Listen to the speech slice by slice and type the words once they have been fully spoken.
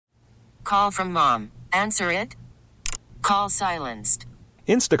call from mom. Answer it. Call silenced.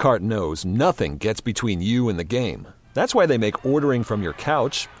 Instacart knows nothing gets between you and the game. That's why they make ordering from your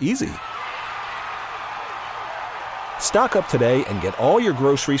couch easy. Stock up today and get all your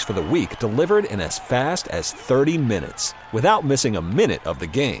groceries for the week delivered in as fast as 30 minutes without missing a minute of the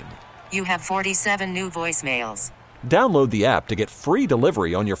game. You have 47 new voicemails. Download the app to get free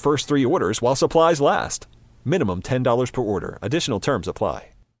delivery on your first 3 orders while supplies last. Minimum $10 per order. Additional terms apply.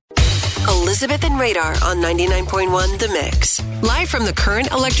 Elizabeth and Radar on 99.1 The Mix. Live from the Current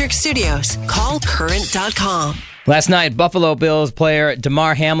Electric Studios. Call Current.com. Last night, Buffalo Bills player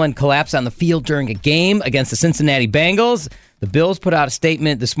Damar Hamlin collapsed on the field during a game against the Cincinnati Bengals. The Bills put out a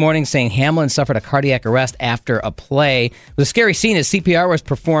statement this morning saying Hamlin suffered a cardiac arrest after a play. It was a scary scene as CPR was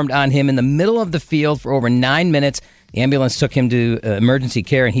performed on him in the middle of the field for over 9 minutes. The ambulance took him to emergency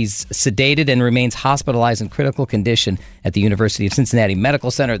care, and he's sedated and remains hospitalized in critical condition at the University of Cincinnati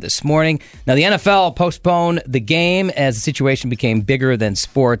Medical Center this morning. Now, the NFL postponed the game as the situation became bigger than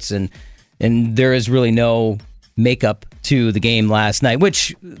sports, and there is really no makeup to the game last night,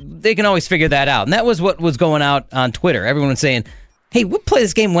 which they can always figure that out. And that was what was going out on Twitter. Everyone was saying, hey, we'll play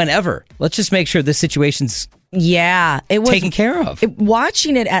this game whenever. Let's just make sure this situation's taken care of.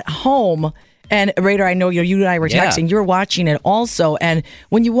 Watching it at home, and Radar, I know you and I were texting. You're watching it also, and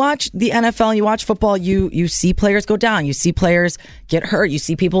when you watch the NFL and you watch football, you see players go down, you see players get hurt, you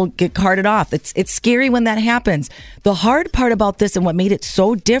see people get carted off. It's scary when that happens. The hard part about this and what made it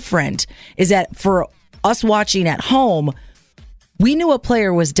so different is that for us watching at home, we knew a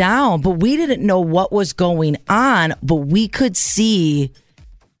player was down, but we didn't know what was going on, but we could see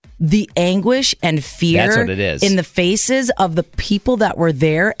the anguish and fear That's what it is. in the faces of the people that were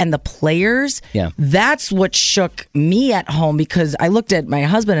there and the players. Yeah. That's what shook me at home, because I looked at my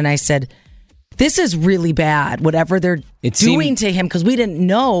husband and I said, this is really bad, whatever they're doing to him, because we didn't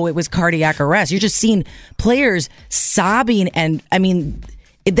know it was cardiac arrest. You're just seeing players sobbing, and I mean,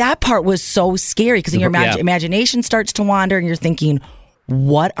 that part was so scary because your imagination starts to wander and you're thinking,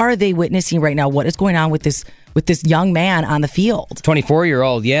 what are they witnessing right now? What is going on with this young man on the field?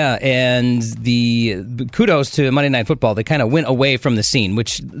 24-year-old, yeah. And the kudos to Monday Night Football. They kind of went away from the scene,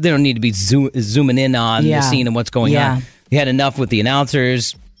 which they don't need to be zooming in on the scene and what's going on. They had enough with the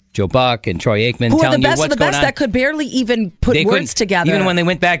announcers, Joe Buck and Troy Aikman, who telling are the you best what's of the going best on. That could barely even put words together. Even when they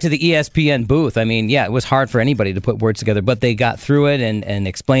went back to the ESPN booth, I mean, it was hard for anybody to put words together, but they got through it and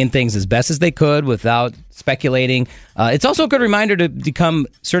explained things as best as they could without speculating. It's also a good reminder to become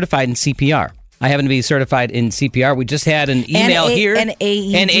certified in CPR. I happen to be certified in CPR. We just had an email here. And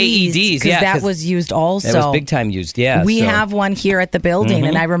AEDs. Because that was used also. That was big time used, yeah. We have one here at the building,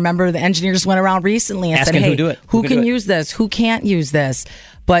 and I remember the engineers went around recently and asking said, hey, who do it? who can use this? Who can't use this?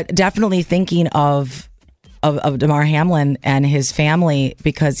 But definitely thinking of Damar Hamlin and his family,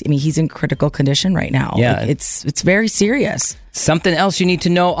 because I mean he's in critical condition right now. Yeah, it's very serious. Something else you need to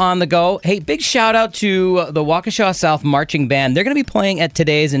know on the go. Hey, big shout out to the Waukesha South Marching Band. They're going to be playing at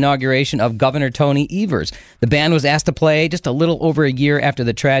today's inauguration of Governor Tony Evers. The band was asked to play just a little over a year after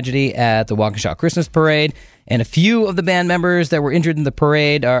the tragedy at the Waukesha Christmas Parade. And a few of the band members that were injured in the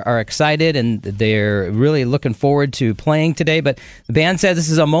parade are excited, and they're really looking forward to playing today. But the band says this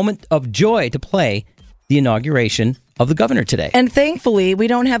is a moment of joy to play the inauguration of the governor today. And thankfully, we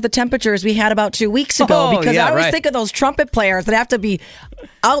don't have the temperatures we had about 2 weeks ago, because I always think of those trumpet players that have to be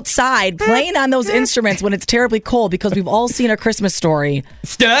outside playing on those instruments when it's terribly cold, because we've all seen A Christmas Story.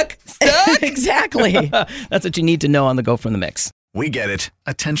 Stuck? Exactly. That's what you need to know on the go from the mix. We get it.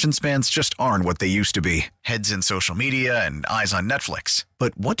 Attention spans just aren't what they used to be. Heads in social media and eyes on Netflix.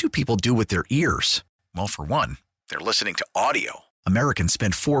 But what do people do with their ears? Well, for one, they're listening to audio. Americans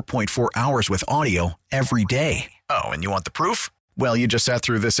spend 4.4 hours with audio every day. Oh, and you want the proof? Well, you just sat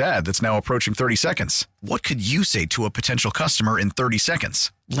through this ad that's now approaching 30 seconds. What could you say to a potential customer in 30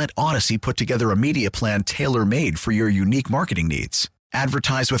 seconds? Let Odyssey put together a media plan tailor-made for your unique marketing needs.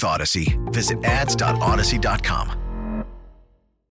 Advertise with Odyssey. Visit ads.odyssey.com.